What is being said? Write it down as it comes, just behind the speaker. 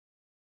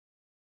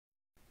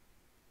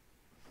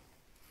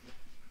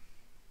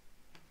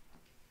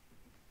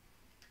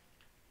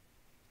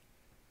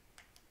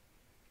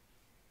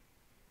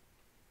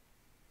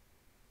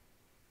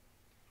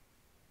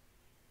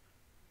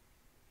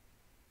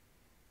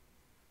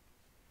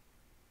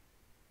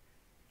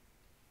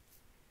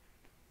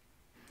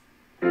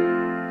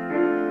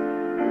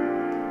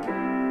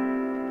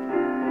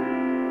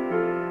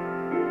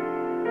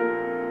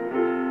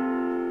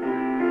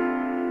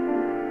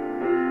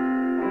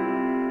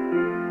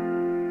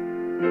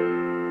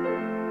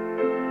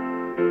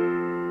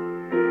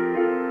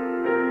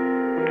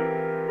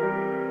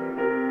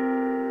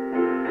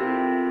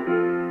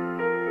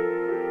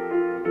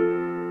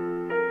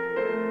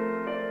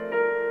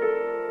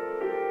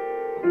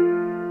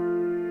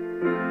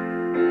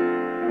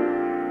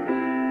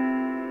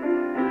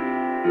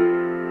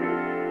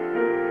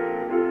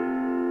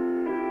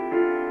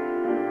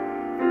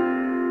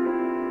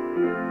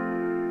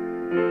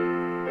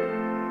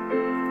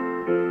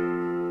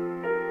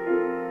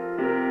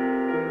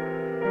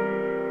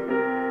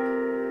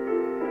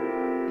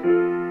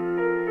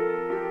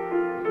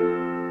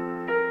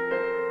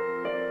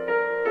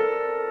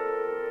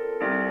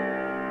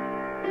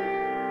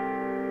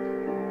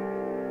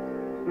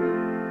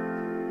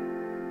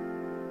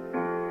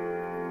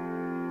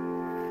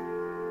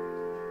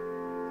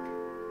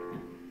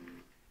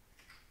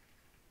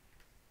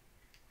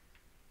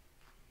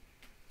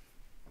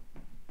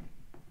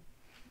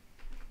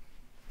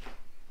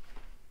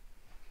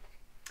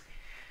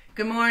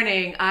Good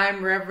morning.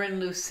 I'm Reverend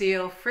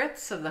Lucille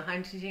Fritz of the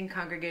Huntington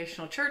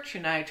Congregational Church,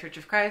 United Church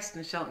of Christ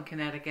in Shelton,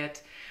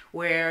 Connecticut,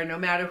 where no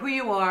matter who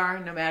you are,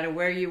 no matter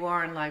where you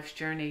are in life's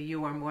journey,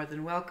 you are more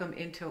than welcome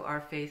into our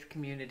faith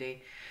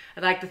community.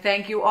 I'd like to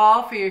thank you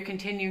all for your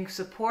continuing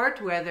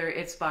support, whether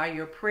it's by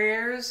your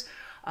prayers,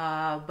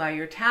 by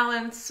your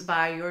talents,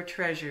 by your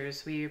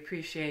treasures. We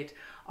appreciate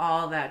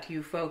all that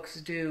you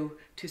folks do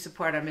to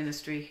support our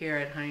ministry here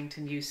at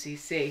Huntington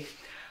UCC.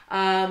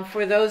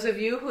 For those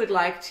of you who would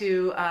like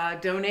to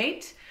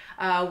donate,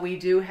 we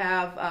do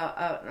have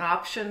an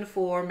option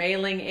for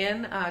mailing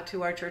in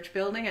to our church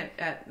building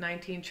at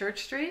 19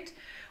 Church Street.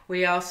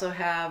 We also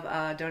have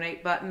a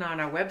donate button on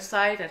our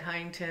website at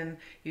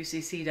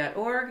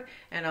huntingtonucc.org,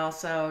 and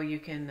also you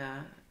can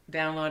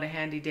download a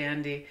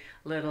handy-dandy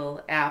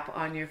little app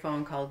on your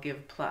phone called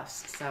Give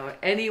Plus. So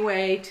any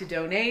way to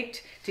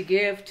donate, to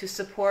give, to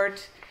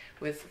support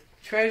with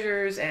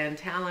treasures and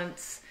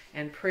talents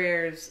and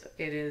prayers,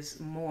 it is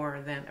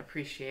more than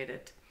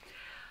appreciated.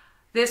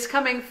 This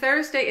coming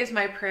Thursday is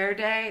my prayer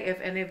day. If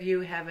any of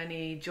you have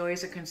any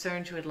joys or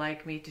concerns you would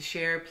like me to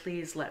share,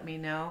 please let me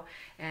know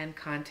and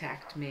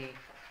contact me.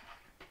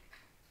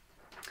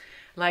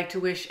 I'd like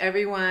to wish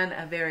everyone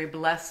a very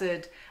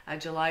blessed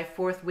July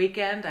 4th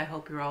weekend. I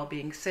hope you're all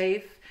being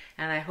safe,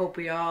 and I hope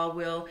we all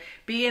will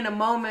be in a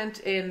moment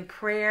in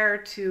prayer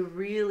to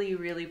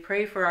really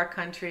pray for our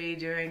country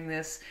during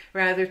this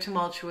rather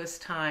tumultuous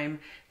time,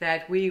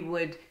 that we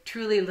would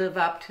truly live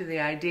up to the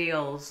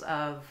ideals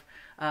of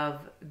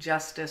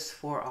justice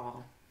for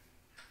all.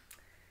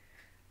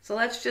 So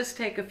let's just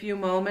take a few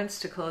moments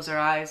to close our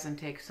eyes and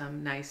take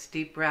some nice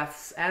deep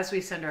breaths as we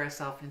send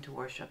ourselves into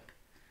worship.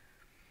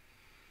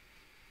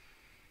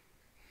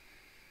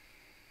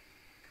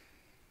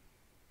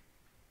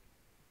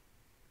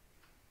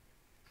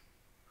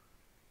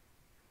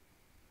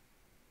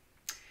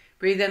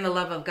 Breathe in the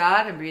love of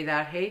God and breathe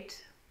out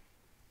hate.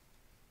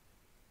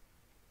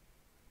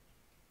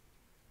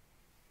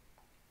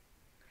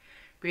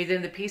 Breathe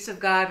in the peace of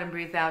God and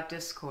breathe out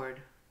discord.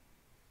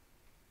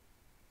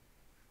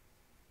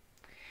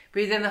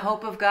 Breathe in the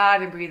hope of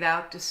God and breathe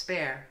out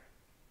despair.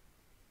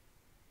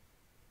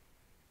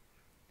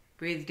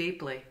 Breathe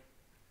deeply.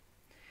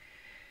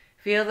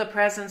 Feel the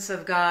presence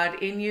of God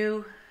in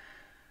you,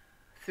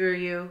 through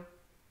you,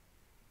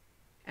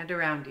 and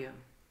around you.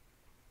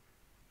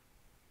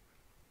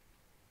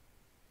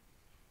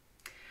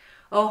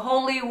 O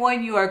Holy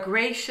One, you are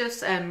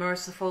gracious and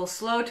merciful,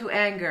 slow to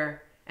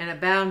anger, and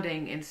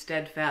abounding in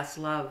steadfast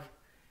love.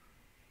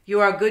 You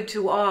are good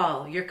to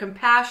all. Your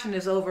compassion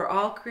is over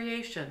all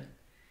creation.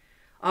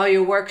 All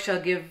your work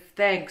shall give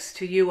thanks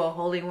to you, O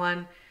Holy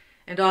One,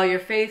 and all your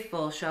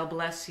faithful shall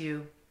bless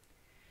you.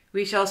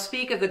 We shall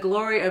speak of the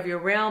glory of your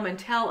realm and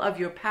tell of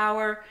your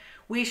power.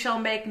 We shall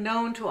make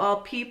known to all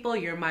people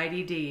your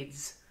mighty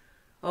deeds.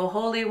 O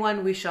Holy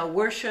One, we shall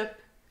worship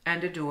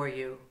and adore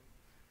you.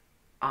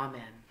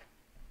 Amen.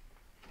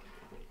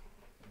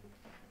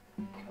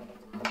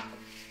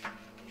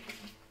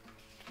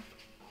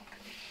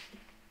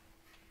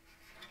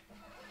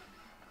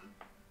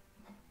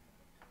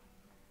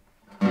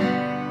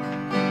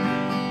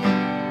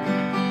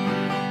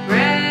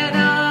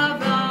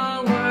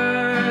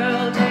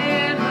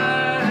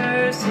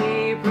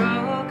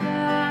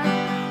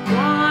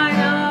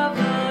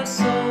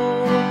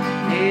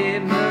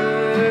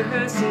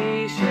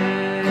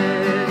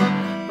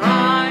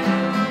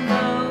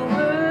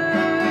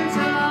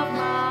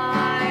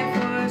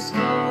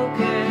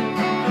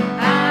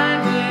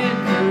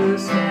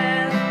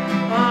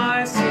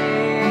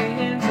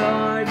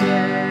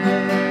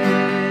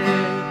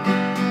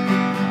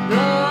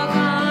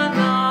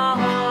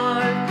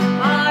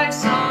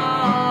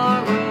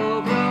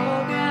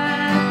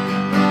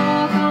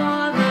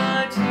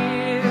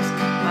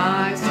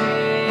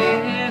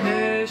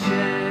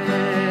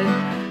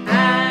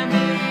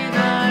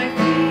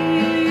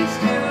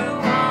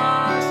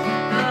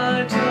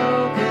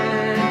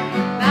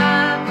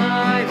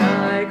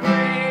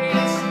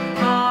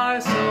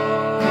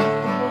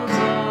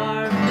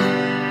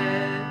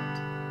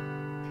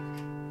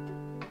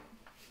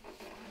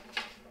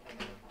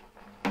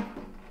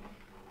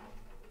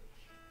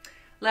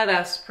 Let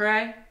us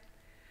pray.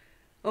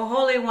 O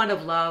Holy One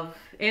of love,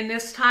 in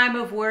this time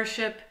of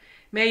worship,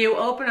 may you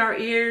open our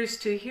ears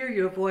to hear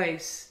your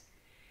voice.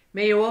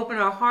 May you open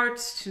our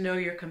hearts to know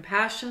your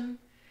compassion.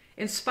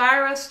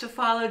 Inspire us to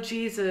follow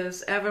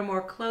Jesus ever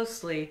more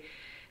closely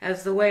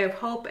as the way of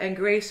hope and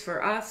grace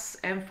for us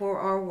and for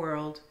our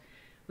world.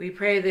 We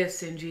pray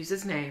this in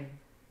Jesus' name.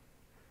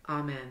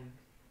 Amen.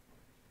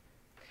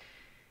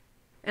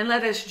 And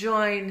let us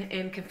join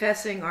in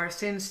confessing our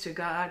sins to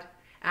God,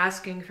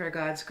 asking for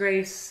God's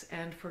grace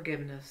and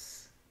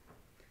forgiveness.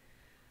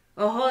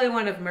 O Holy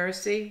One of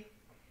mercy,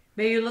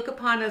 may you look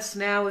upon us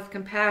now with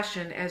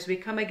compassion as we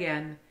come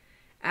again,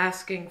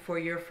 asking for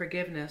your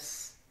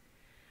forgiveness.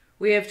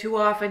 We have too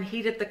often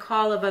heeded the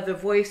call of other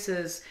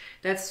voices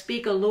that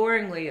speak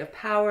alluringly of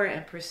power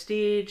and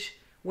prestige,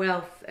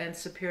 wealth and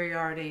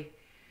superiority.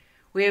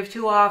 We have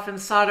too often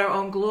sought our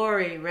own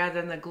glory rather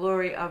than the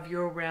glory of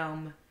your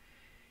realm.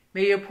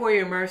 May you pour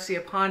your mercy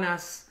upon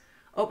us,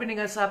 opening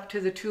us up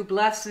to the true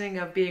blessing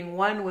of being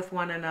one with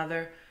one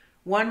another,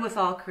 one with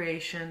all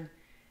creation,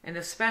 and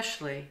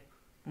especially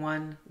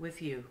one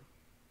with you.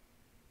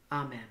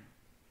 Amen.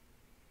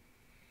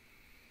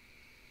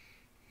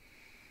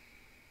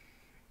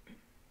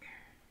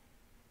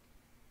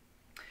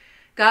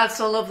 God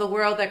so loved the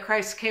world that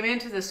Christ came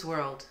into this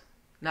world,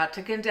 not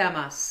to condemn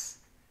us,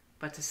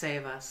 but to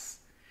save us.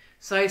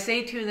 So I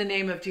say to you in the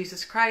name of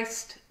Jesus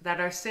Christ that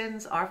our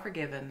sins are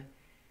forgiven.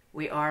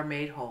 We are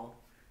made whole.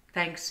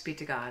 Thanks be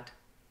to God.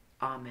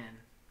 Amen.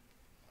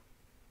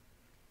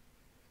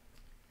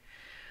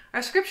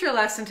 Our scripture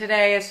lesson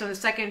today is from the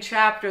second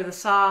chapter of the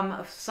Song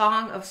of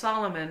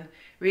Solomon,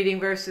 reading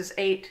verses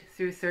 8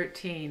 through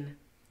 13.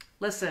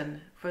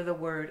 Listen for the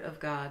word of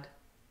God.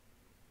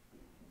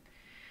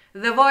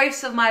 The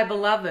voice of my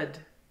beloved,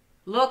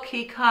 look,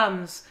 he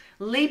comes,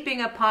 leaping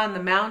upon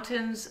the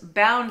mountains,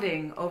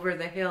 bounding over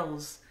the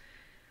hills.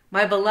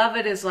 My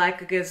beloved is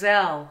like a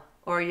gazelle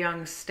or a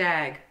young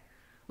stag.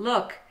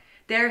 Look,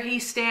 there he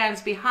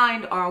stands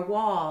behind our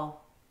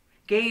wall,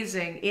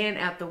 gazing in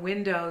at the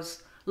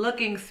windows,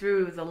 looking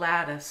through the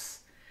lattice.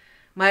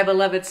 My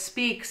beloved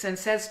speaks and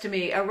says to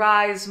me,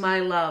 arise, my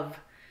love,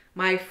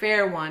 my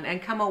fair one,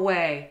 and come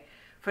away.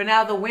 For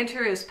now the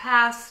winter is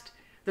past,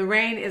 the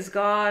rain is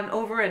gone,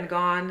 over and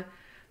gone.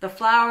 The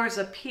flowers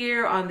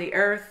appear on the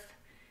earth,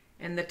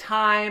 and the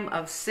time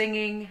of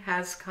singing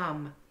has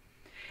come.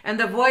 And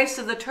the voice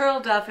of the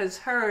turtle dove is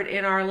heard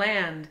in our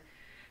land.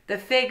 The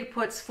fig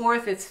puts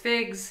forth its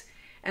figs,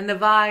 and the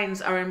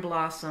vines are in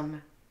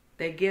blossom.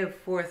 They give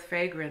forth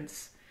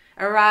fragrance.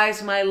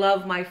 Arise, my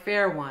love, my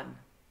fair one,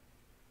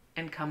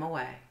 and come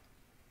away.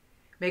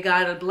 May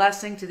God add a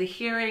blessing to the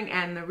hearing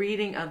and the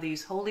reading of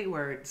these holy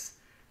words.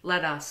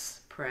 Let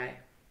us pray.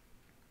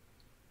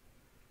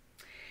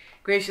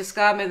 Gracious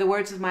God, may the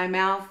words of my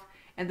mouth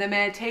and the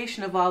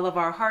meditation of all of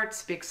our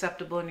hearts be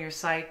acceptable in your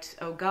sight,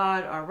 O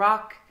God, our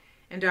rock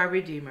and our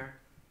Redeemer.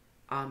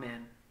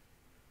 Amen.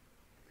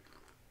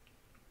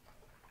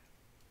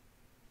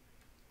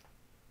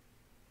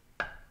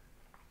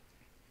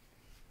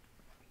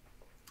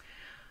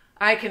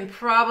 I can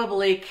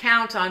probably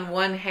count on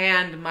one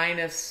hand,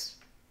 minus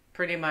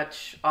pretty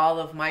much all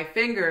of my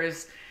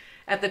fingers,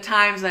 at the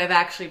times I've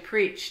actually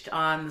preached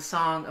on the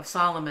Song of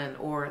Solomon,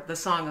 or the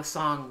Song of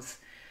Songs,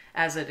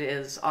 as it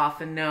is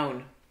often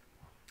known.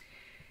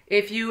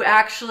 If you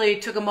actually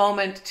took a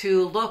moment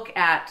to look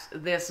at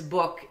this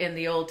book in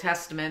the Old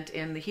Testament,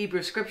 in the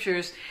Hebrew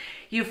Scriptures,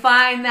 you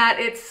find that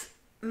it's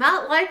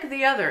not like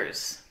the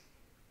others.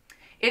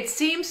 It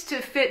seems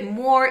to fit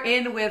more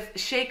in with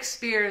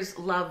Shakespeare's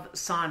love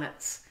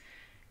sonnets,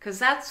 because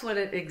that's what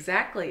it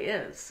exactly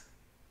is.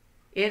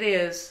 It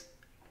is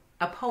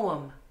a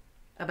poem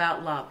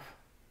about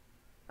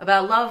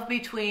love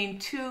between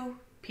two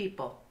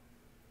people.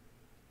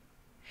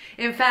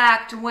 In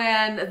fact,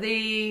 when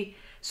the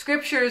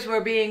scriptures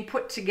were being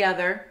put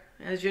together,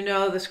 as you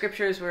know, the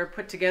scriptures were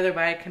put together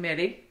by a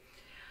committee,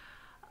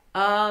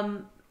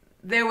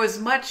 there was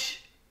much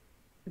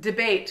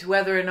debate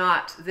whether or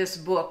not this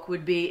book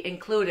would be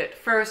included.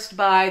 First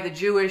by the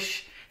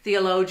Jewish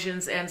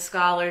theologians and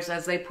scholars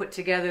as they put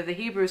together the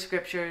Hebrew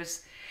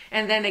scriptures,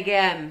 and then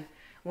again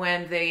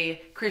when the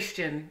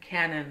Christian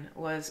canon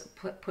was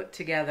put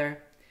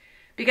together.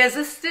 Because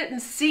this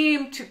didn't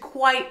seem to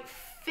quite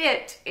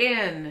fit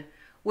in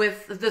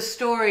with the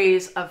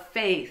stories of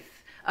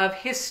faith, of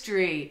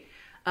history,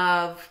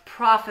 of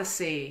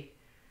prophecy,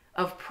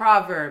 of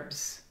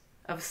proverbs,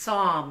 of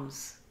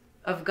psalms,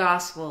 of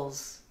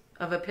gospels,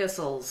 of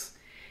epistles.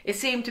 It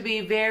seemed to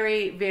be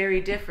very,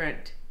 very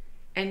different,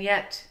 and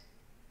yet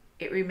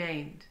it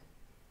remained.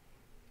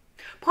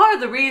 Part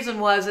of the reason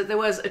was that there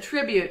was a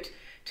tribute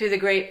to the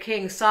great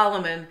King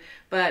Solomon,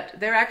 but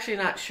they're actually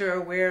not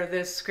sure where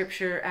this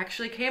scripture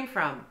actually came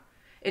from.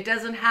 It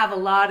doesn't have a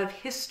lot of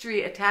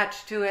history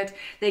attached to it.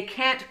 They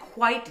can't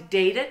quite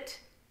date it,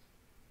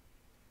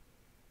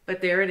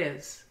 but there it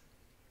is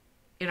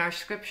in our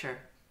scripture,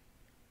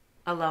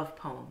 a love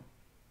poem.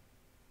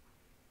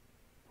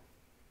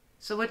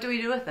 So what do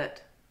we do with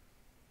it?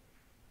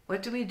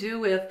 What do we do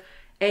with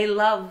a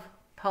love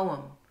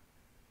poem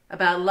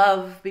about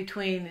love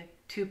between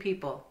two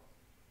people?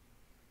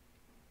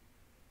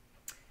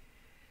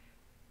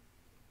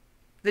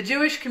 The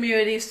Jewish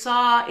community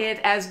saw it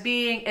as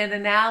being an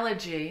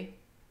analogy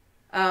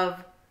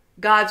of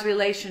God's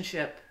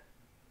relationship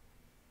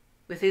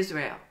with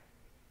Israel.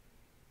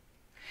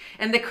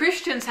 And the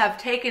Christians have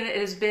taken it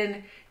as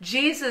been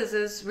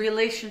Jesus'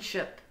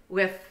 relationship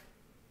with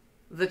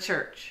the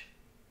church.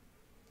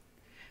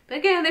 But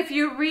again, if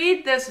you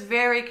read this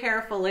very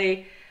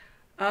carefully,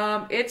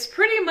 it's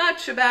pretty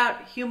much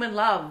about human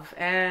love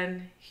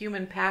and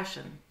human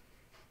passion.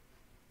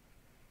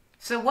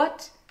 So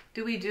what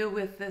do we do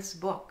with this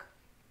book?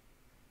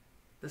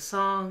 The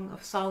Song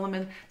of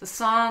Solomon, the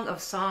Song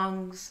of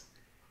Songs,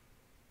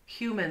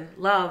 human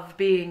love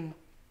being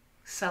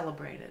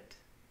celebrated.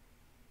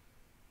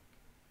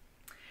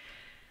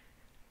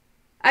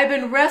 I've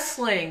been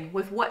wrestling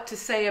with what to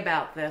say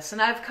about this,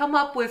 and I've come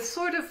up with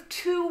sort of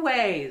two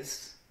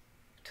ways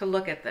to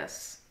look at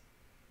this.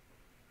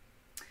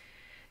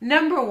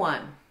 Number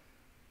one,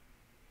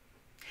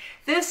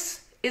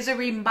 this is a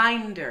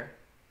reminder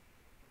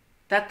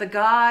that the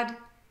God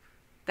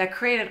that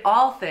created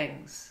all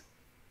things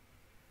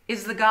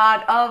is the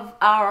God of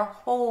our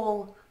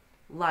whole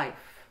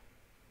life.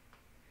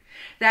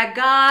 That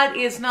God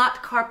is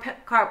not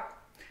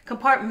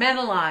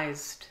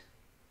compartmentalized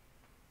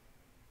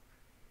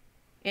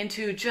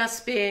into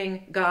just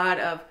being God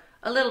of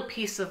a little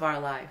piece of our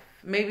life,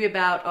 maybe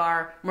about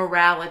our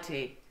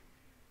morality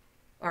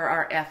or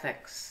our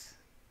ethics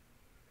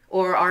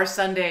or our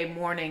Sunday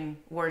morning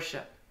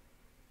worship.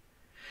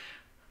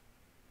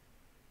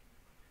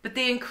 But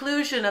the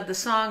inclusion of the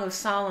Song of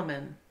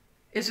Solomon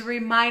is a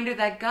reminder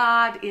that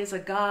God is a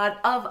God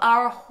of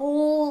our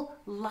whole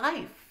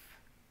life.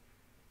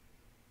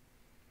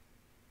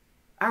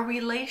 Our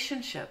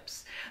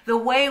relationships, the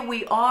way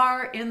we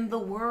are in the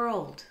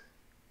world,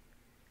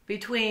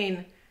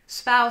 between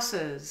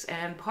spouses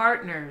and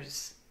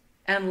partners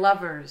and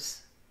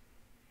lovers.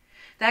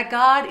 That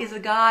God is a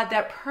God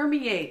that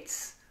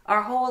permeates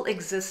our whole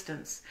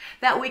existence,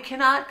 that we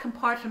cannot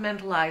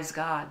compartmentalize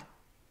God.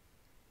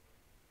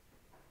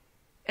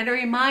 And it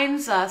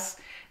reminds us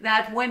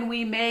that when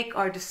we make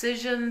our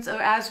decisions or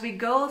as we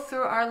go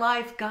through our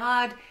life,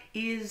 God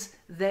is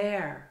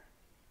there,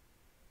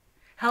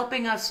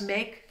 helping us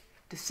make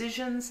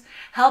decisions,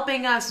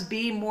 helping us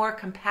be more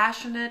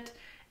compassionate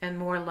and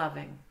more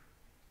loving.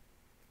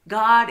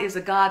 God is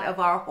a God of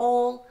our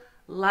whole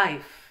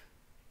life.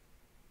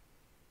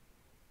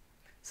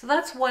 So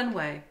that's one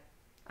way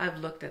I've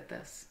looked at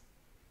this.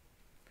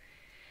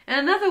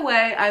 And another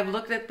way I've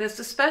looked at this,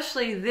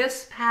 especially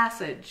this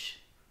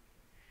passage,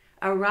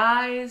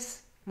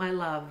 "Arise, my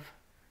love,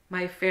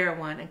 my fair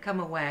one, and come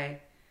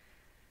away.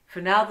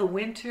 For now the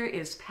winter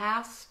is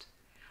past,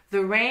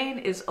 the rain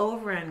is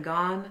over and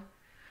gone,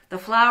 the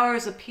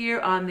flowers appear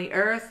on the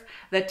earth,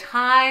 the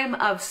time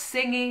of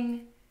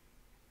singing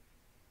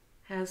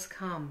has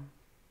come."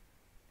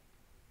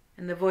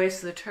 And the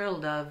voice of the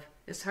turtle dove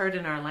is heard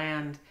in our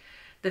land.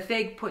 The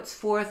fig puts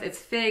forth its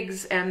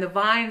figs, and the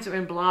vines are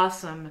in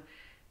blossom.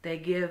 They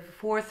give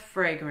forth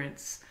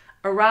fragrance.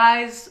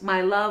 Arise, my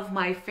love,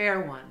 my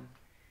fair one,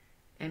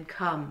 and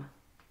come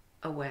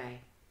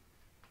away.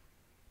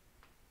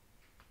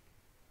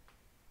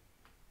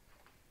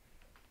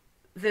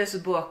 This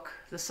book,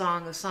 the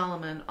Song of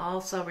Solomon,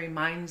 also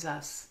reminds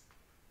us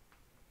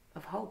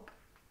of hope.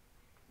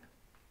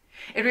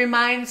 It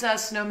reminds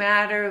us, no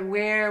matter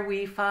where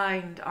we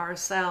find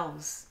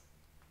ourselves,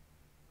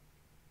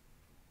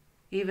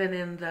 even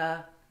in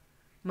the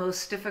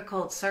most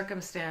difficult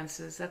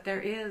circumstances, that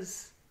there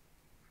is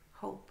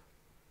hope.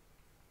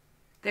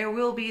 There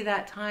will be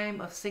that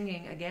time of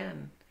singing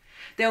again.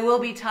 There will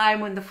be time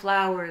when the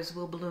flowers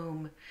will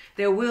bloom.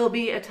 There will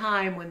be a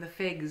time when the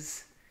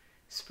figs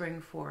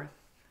spring forth.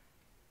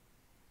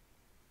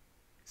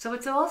 So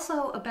it's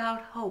also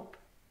about hope.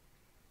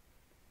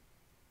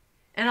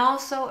 And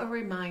also a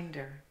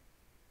reminder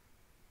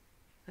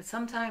that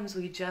sometimes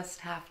we just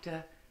have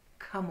to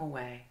come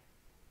away.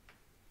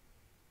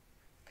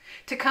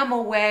 To come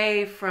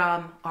away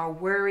from our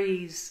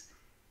worries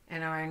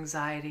and our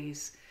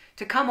anxieties.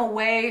 To come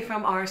away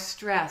from our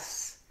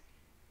stress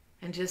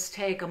and just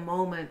take a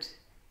moment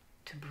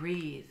to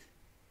breathe.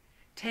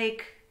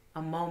 Take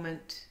a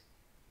moment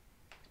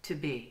to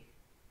be.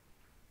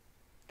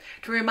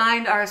 To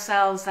remind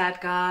ourselves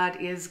that God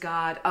is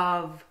God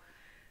of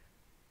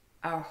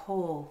our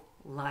whole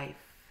life.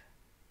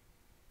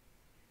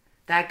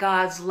 That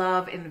God's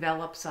love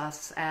envelops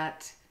us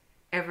at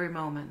every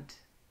moment.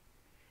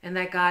 And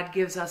that God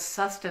gives us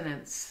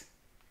sustenance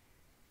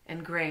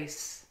and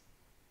grace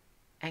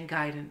and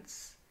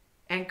guidance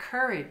and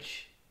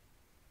courage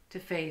to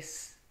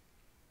face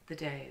the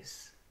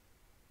days.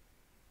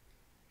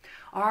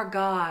 Our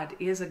God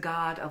is a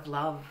God of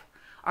love.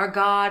 Our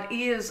God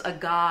is a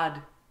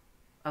God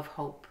of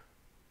hope.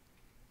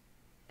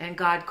 And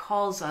God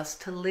calls us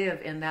to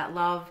live in that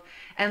love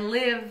and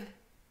live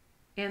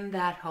in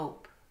that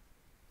hope.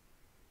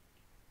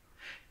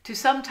 To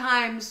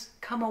sometimes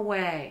come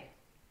away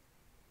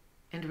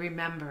and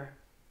remember,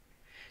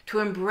 to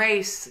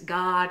embrace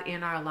God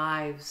in our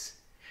lives,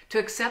 to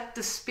accept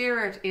the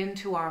Spirit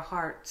into our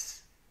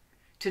hearts,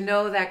 to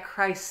know that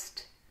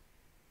Christ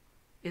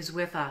is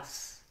with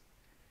us,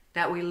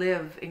 that we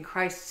live in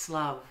Christ's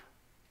love,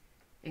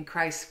 in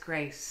Christ's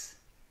grace,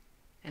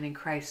 and in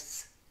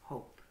Christ's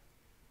hope.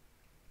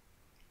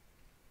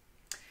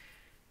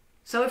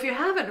 So if you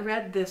haven't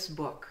read this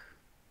book,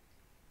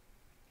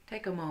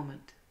 take a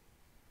moment.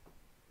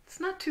 It's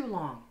not too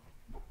long.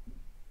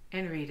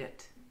 And read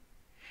it.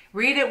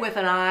 Read it with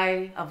an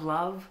eye of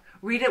love.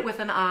 Read it with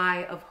an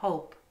eye of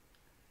hope.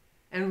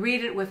 And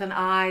read it with an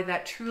eye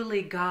that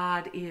truly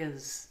God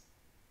is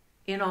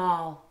in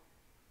all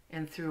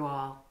and through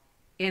all,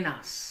 in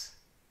us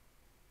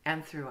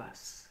and through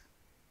us.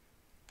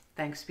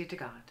 Thanks be to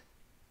God.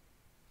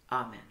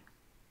 Amen.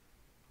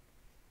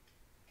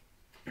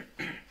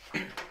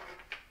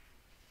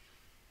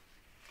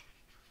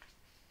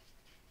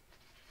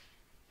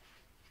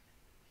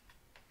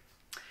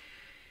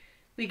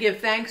 We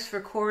give thanks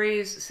for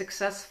Corey's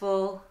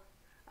successful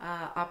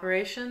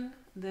operation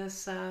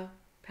this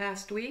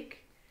past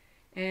week,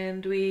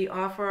 and we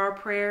offer our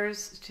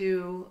prayers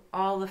to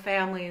all the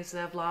families that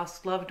have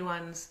lost loved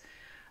ones,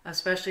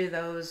 especially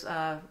those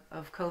of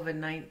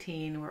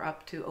COVID-19. We're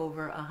up to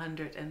over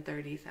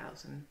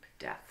 130,000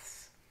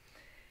 deaths.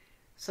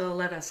 So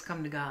let us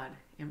come to God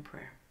in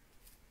prayer.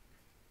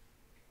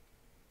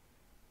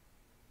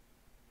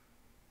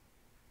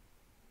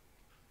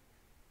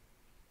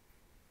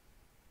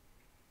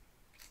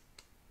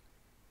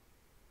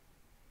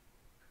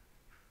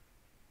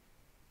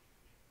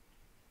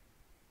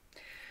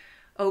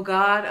 O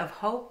God of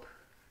hope,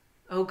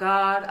 O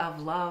God of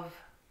love,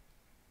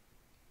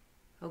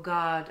 O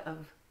God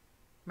of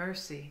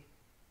mercy,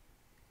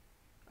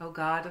 O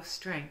God of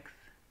strength,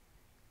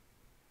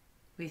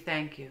 we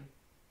thank you.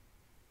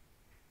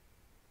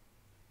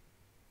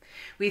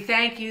 We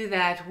thank you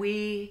that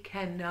we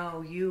can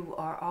know you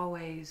are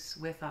always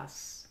with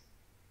us.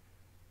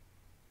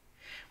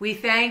 We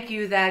thank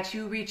you that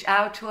you reach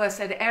out to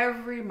us at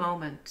every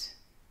moment.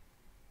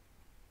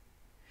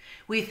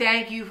 We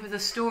thank you for the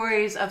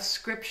stories of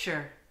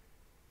Scripture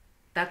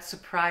that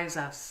surprise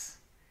us,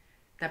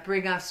 that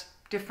bring us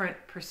different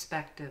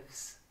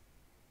perspectives.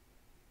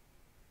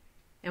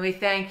 And we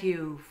thank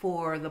you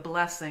for the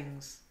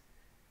blessings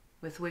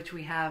with which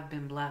we have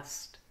been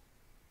blessed.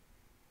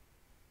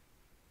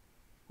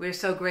 We're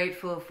so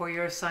grateful for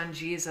your Son,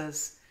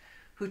 Jesus,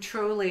 who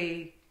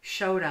truly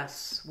showed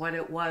us what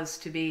it was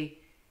to be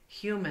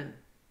human,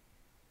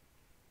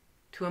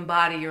 to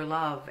embody your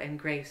love and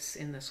grace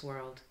in this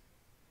world.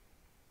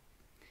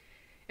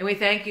 And we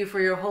thank you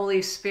for your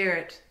Holy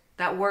Spirit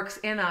that works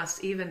in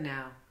us even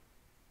now,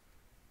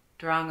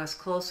 drawing us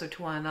closer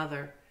to one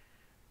another,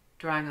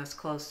 drawing us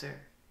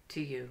closer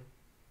to you.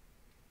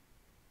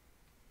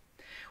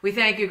 We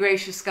thank you,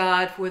 gracious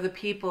God, for the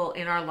people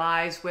in our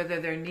lives,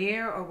 whether they're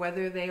near or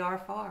whether they are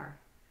far.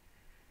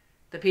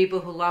 The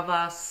people who love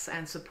us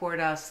and support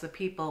us, the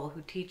people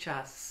who teach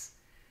us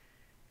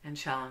and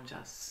challenge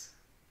us.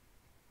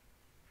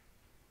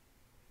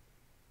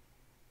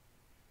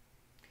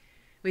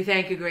 We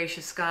thank you,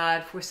 gracious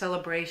God, for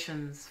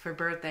celebrations, for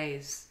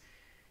birthdays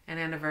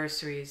and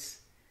anniversaries.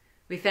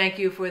 We thank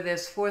you for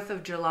this 4th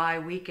of July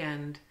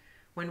weekend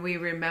when we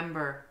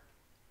remember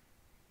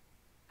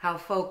how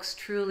folks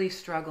truly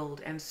struggled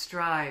and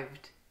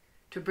strived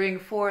to bring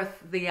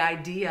forth the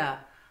idea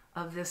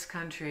of this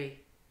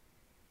country.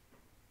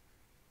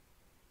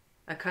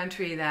 A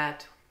country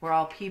where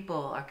all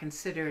people are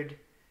considered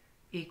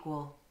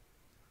equal,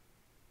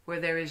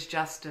 where there is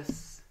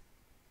justice,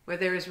 where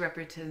there is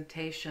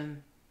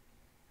representation.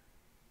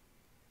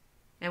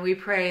 And we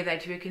pray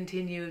that you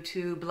continue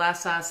to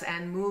bless us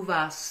and move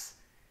us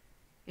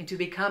into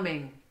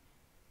becoming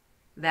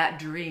that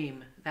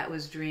dream that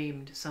was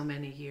dreamed so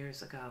many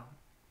years ago.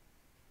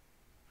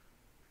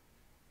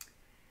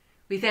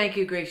 We thank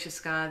you, gracious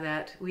God,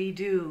 that we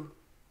do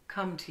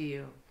come to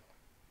you,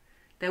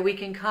 that we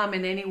can come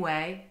in any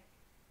way,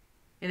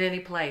 in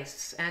any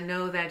place, and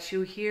know that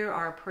you hear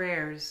our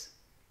prayers.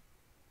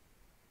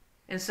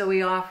 And so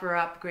we offer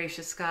up,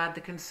 gracious God,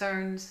 the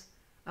concerns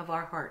of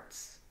our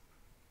hearts.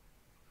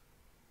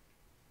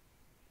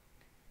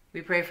 We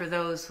pray for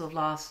those who have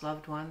lost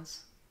loved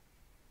ones.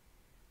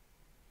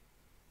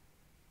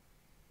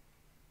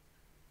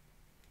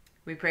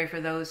 We pray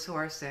for those who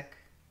are sick.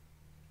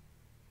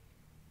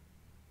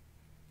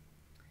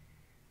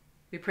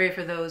 We pray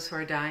for those who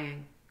are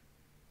dying.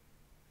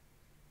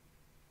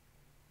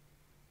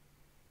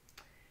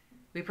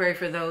 We pray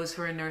for those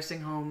who are in nursing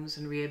homes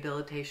and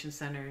rehabilitation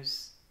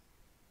centers.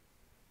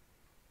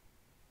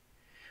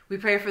 We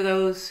pray for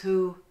those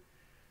who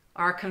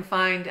are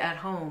confined at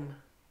home,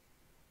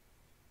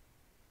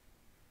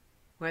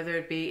 whether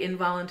it be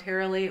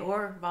involuntarily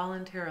or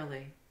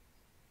voluntarily.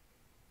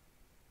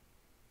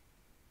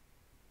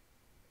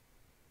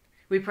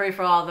 We pray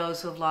for all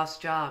those who have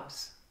lost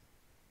jobs.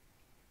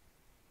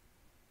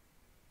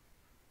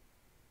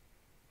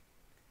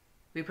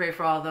 We pray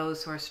for all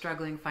those who are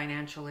struggling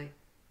financially.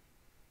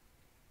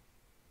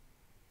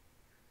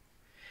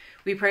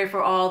 We pray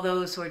for all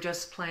those who are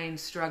just plain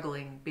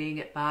struggling, being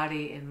it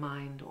body, in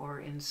mind, or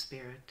in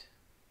spirit.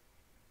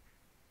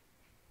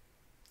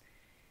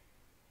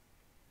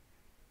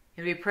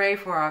 And we pray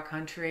for our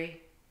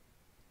country.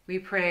 We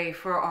pray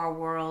for our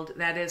world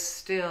that is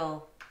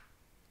still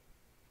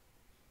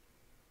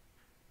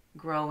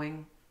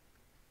growing,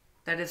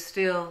 that is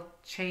still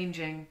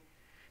changing,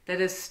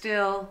 that is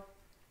still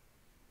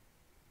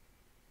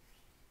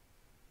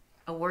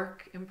a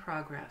work in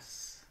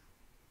progress.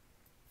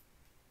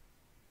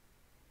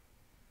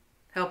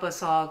 Help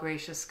us all,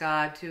 gracious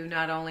God, to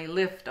not only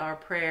lift our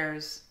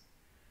prayers,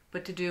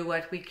 but to do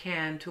what we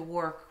can to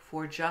work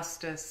for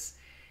justice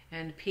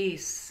and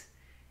peace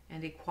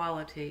and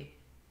equality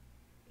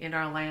in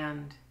our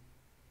land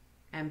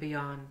and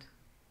beyond.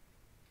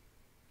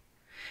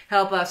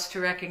 Help us to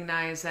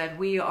recognize that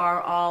we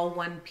are all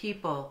one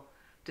people,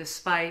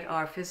 despite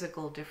our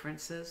physical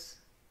differences,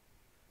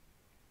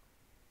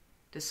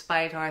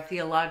 despite our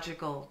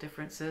theological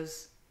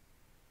differences,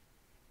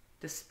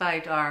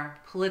 despite our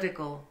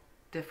political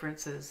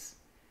differences,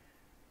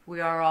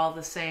 we are all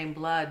the same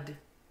blood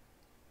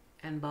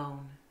and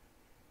bone.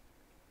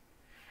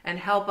 And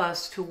help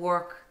us to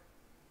work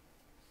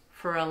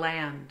for a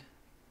land,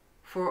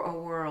 for a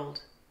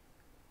world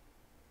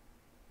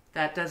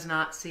that does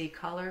not see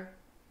color,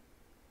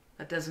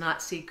 that does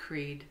not see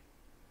creed,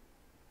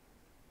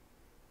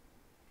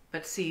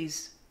 but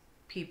sees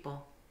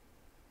people,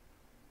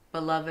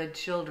 beloved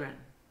children,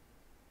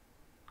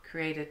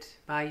 created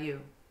by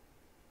you.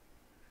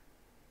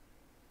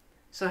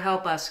 So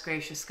help us,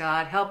 gracious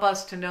God. Help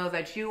us to know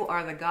that you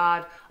are the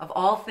God of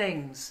all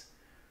things,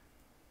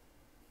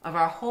 of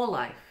our whole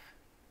life,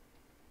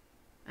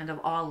 and of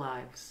all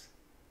lives.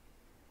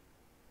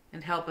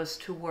 And help us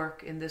to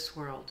work in this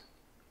world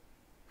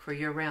for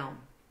your realm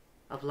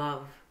of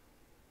love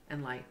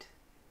and light.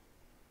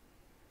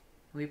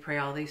 We pray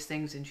all these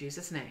things in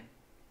Jesus' name.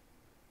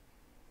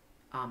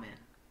 Amen.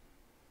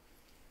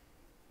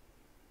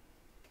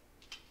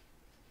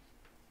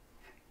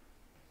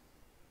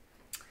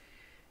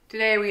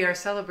 Today we are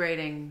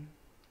celebrating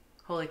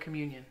Holy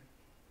Communion.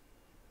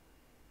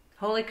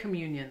 Holy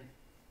Communion,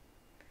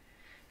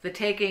 the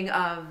taking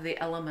of the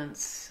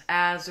elements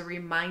as a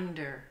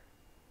reminder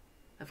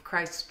of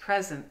Christ's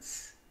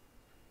presence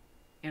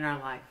in our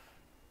life.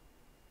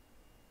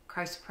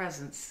 Christ's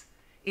presence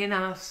in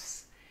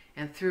us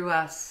and through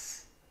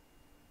us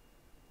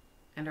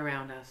and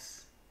around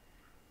us.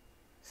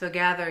 So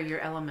gather your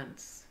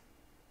elements,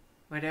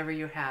 whatever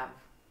you have,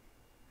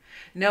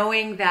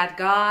 knowing that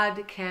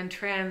God can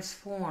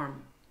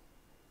transform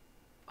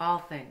all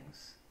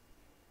things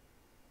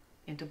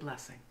into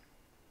blessing.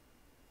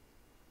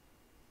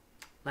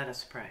 Let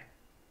us pray.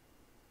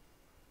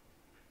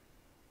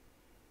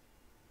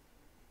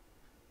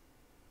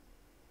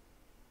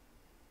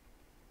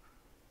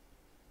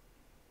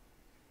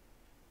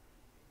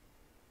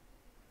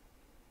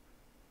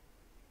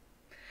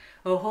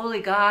 O holy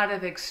God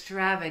of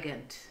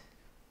extravagant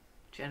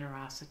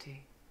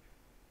generosity,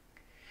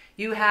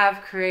 you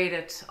have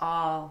created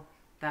all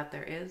that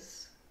there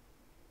is.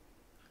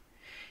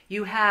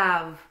 You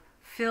have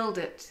filled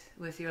it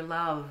with your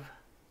love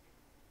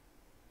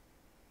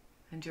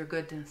and your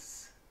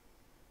goodness.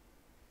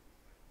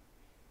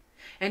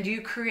 And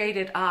you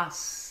created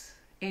us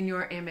in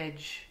your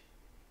image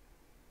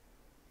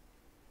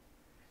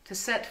to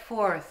set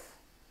forth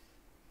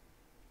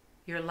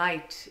your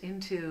light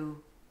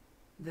into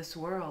this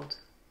world.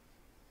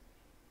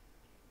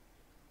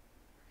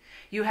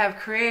 You have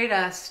created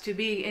us to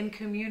be in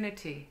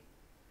community.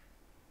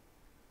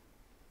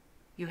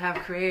 You have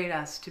created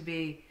us to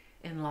be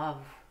in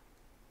love.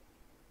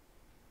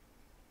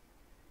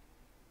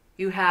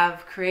 You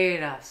have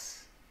created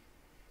us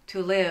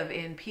to live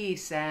in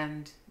peace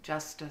and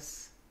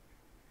justice.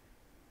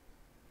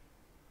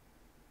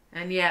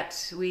 And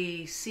yet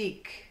we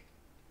seek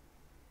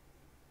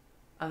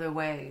other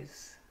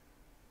ways.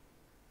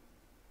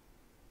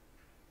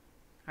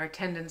 Our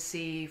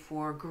tendency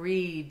for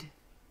greed,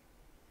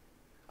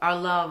 our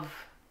love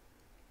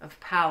of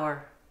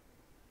power,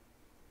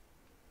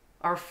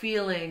 our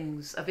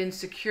feelings of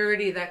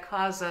insecurity that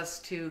cause us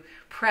to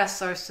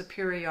press our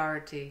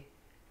superiority,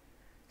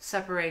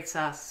 separates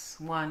us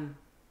one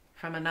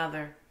from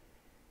another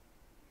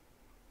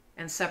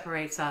and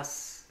separates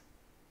us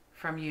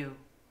from you.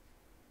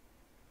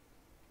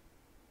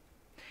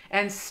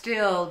 And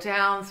still,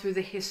 down through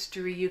the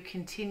history, you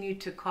continue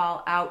to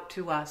call out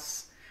to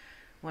us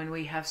when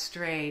we have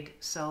strayed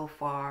so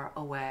far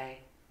away,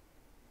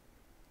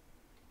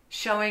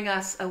 showing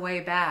us a way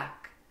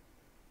back,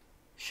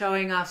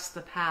 showing us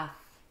the path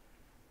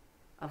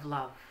of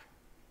love.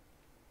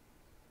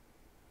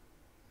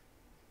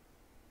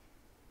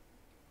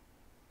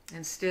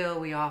 And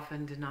still we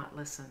often did not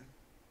listen.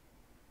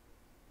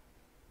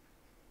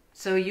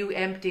 So you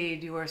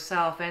emptied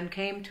yourself and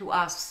came to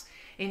us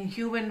in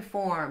human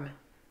form,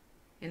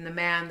 in the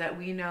man that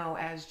we know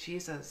as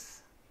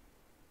Jesus.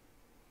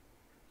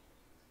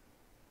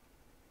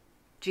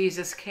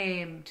 Jesus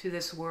came to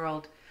this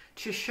world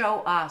to show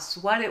us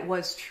what it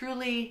was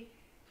truly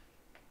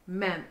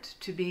meant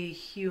to be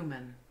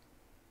human.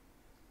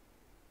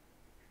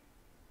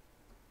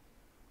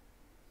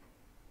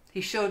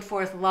 He showed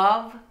forth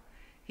love.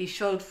 He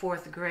showed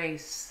forth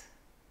grace.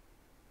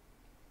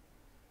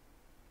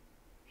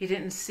 He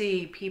didn't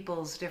see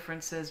people's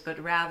differences, but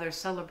rather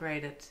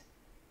celebrated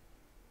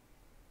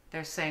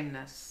their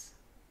sameness.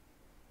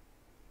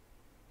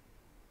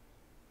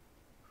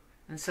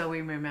 And so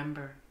we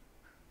remember.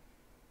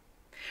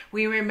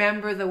 We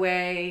remember the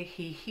way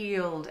he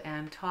healed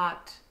and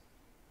taught.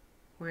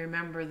 We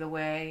remember the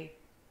way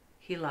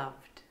he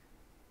loved.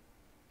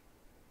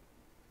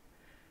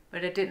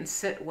 But it didn't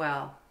sit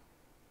well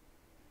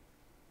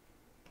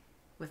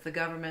with the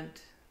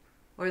government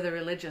or the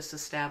religious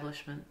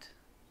establishment.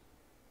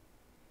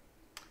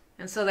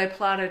 And so they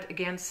plotted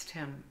against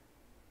him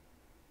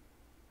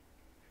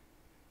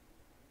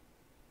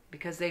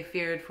because they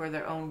feared for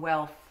their own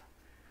wealth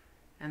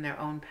and their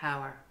own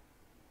power.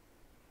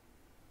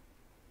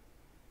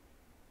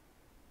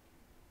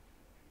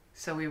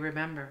 So we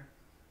remember.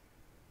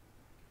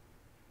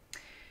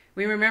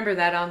 We remember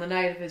that on the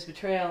night of his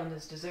betrayal and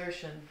his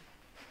desertion.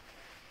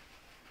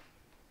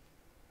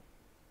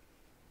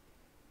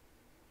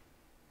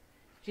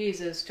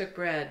 Jesus took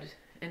bread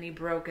and he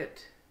broke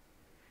it.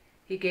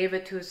 He gave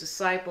it to his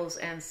disciples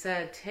and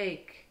said,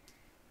 "Take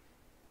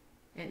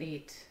and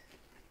eat.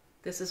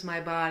 This is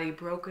my body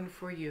broken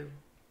for you.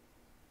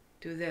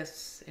 Do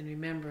this in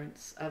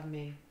remembrance of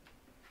me."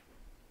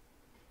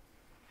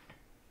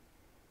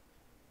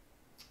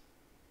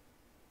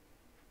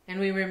 And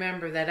we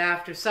remember that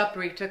after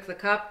supper he took the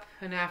cup,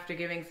 and after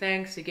giving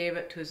thanks he gave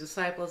it to his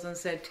disciples and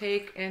said,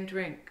 "Take and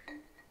drink.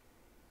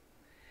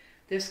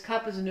 This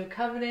cup is a new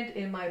covenant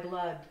in my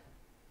blood,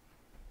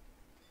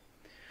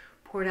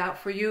 poured out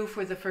for you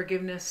for the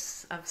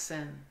forgiveness of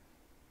sin.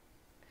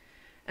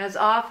 As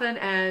often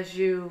as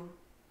you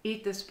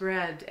eat this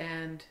bread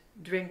and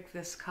drink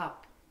this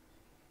cup,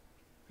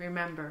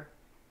 remember,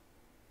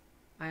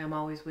 I am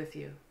always with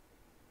you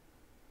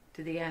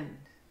to the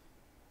end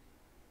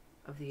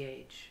of the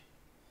age."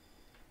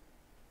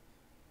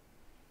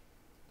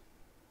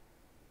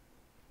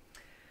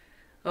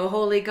 O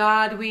holy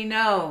God, we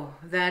know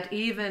that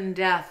even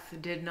death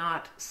did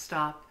not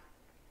stop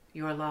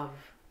your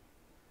love,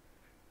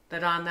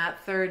 that on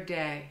that third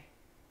day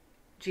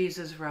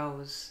Jesus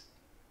rose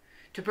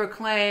to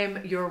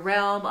proclaim your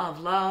realm of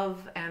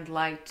love and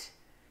light,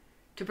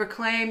 to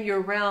proclaim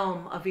your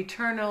realm of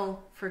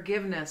eternal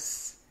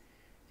forgiveness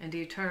and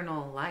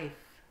eternal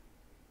life.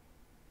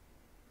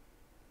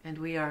 And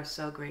we are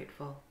so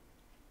grateful.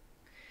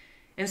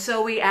 And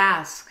so we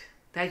ask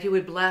that you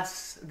would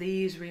bless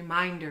these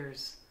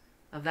reminders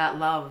of that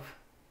love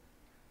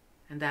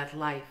and that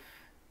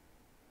life.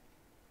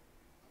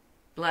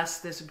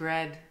 Bless this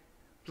bread,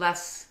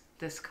 bless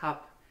this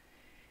cup.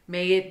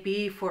 May it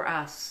be for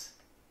us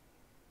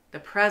the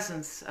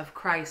presence of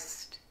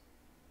Christ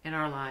in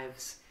our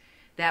lives,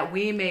 that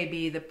we may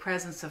be the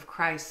presence of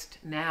Christ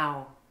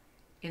now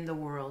in the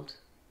world.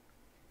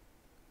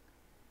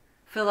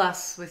 Fill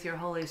us with your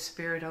Holy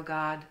Spirit, O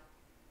God.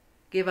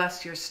 Give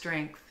us your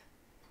strength.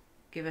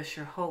 Give us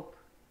your hope.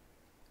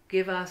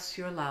 Give us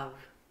your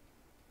love,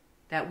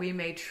 that we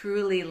may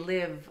truly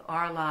live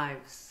our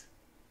lives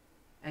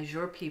as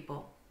your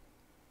people,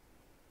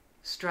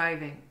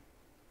 striving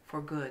for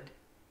good,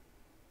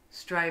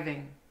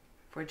 striving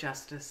for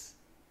justice,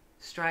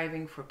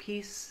 striving for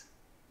peace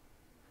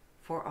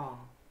for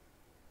all.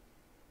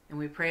 And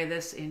we pray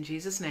this in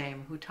Jesus'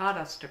 name, who taught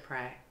us to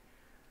pray.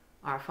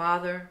 Our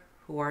Father,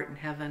 who art in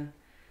heaven,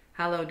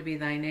 hallowed be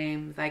thy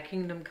name. Thy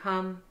kingdom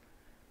come,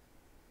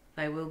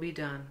 thy will be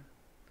done,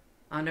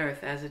 on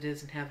earth as it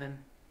is in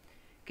heaven.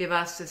 Give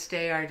us this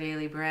day our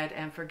daily bread,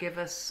 and forgive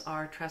us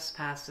our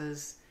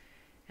trespasses,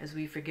 as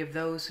we forgive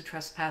those who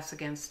trespass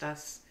against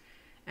us.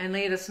 And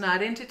lead us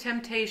not into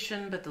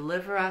temptation, but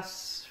deliver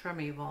us from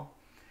evil.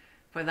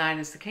 For thine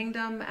is the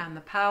kingdom, and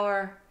the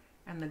power,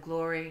 and the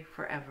glory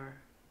forever.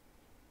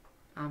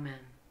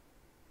 Amen.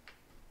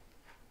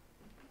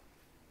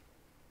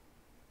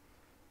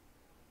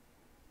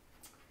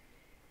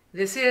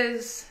 This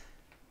is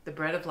the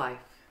bread of life.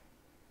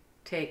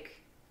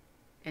 Take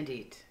and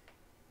eat.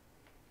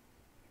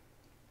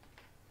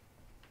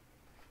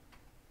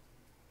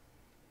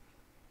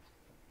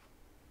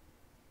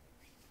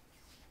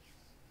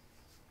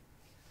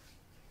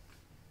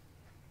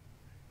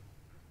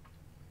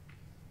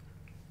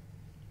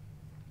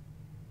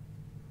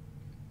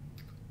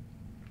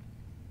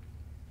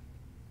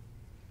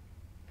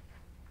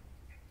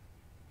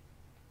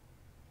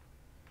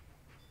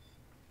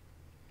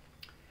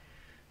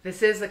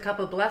 This is the cup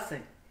of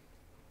blessing.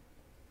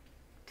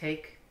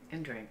 Take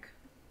and drink.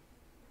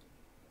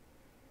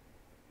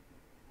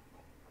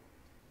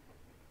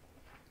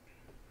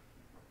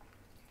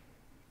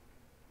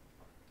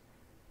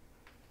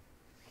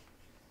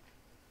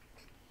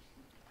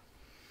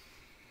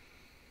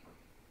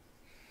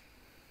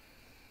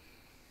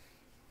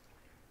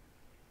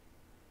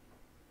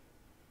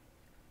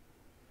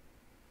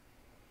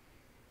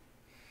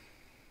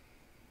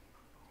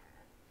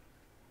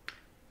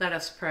 Let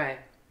us pray.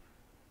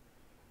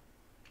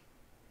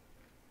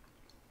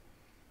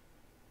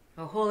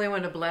 O Holy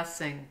One of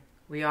blessing,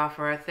 we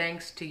offer our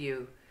thanks to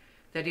you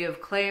that you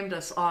have claimed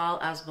us all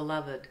as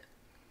beloved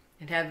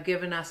and have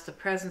given us the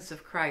presence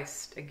of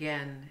Christ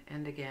again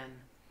and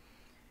again.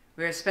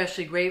 We are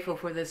especially grateful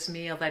for this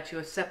meal that you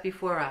have set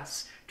before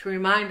us to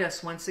remind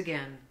us once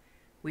again,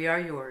 we are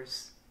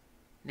yours,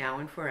 now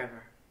and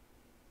forever.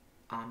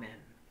 Amen.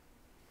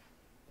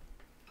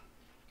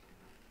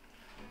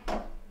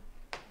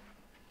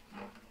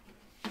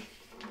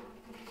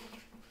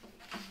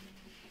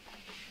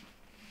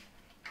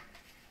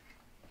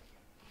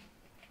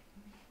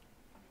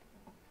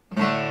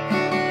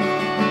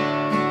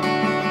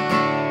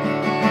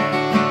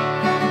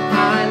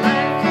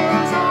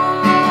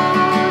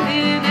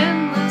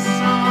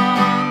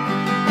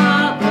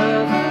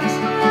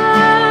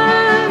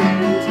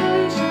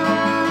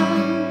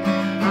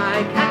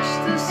 I catch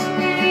the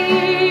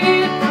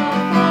sweet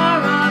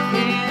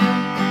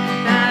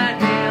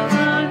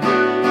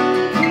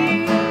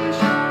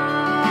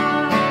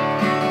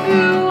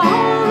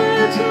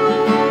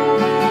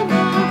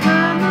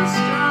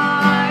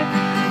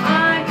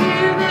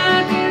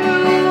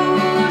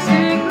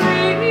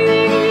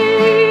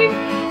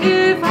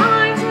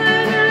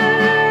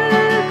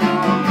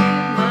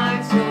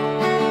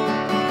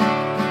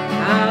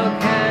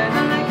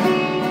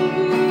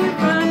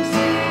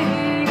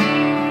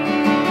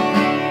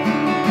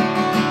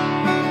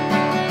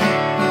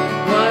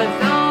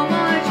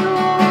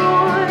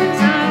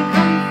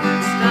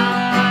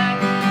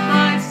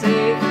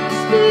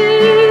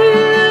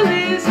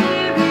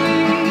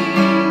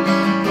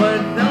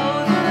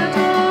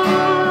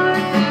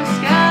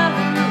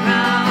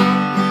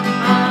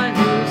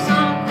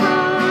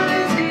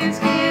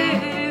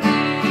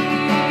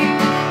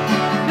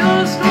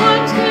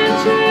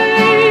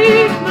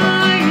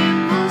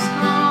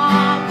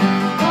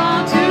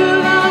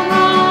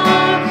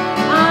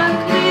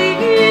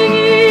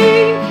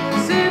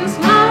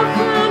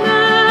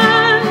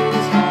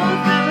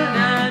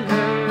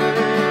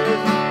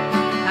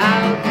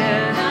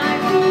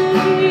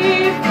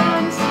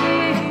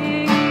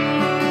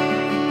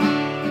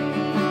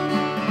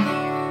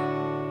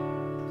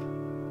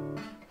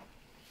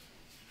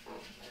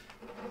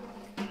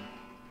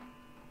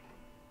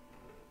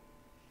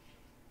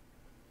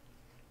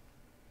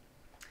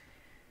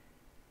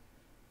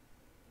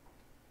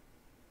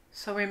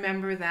So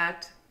remember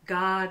that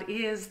God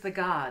is the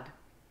God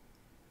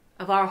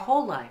of our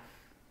whole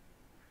life,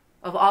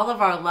 of all of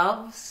our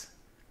loves,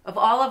 of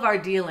all of our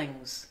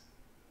dealings,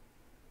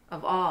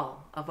 of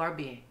all of our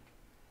being.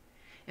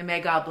 And may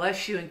God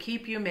bless you and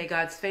keep you. May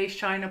God's face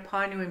shine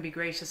upon you and be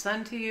gracious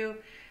unto you.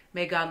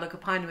 May God look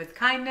upon you with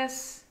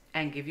kindness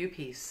and give you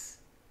peace.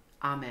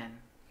 Amen.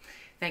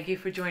 Thank you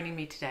for joining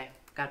me today.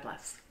 God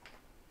bless.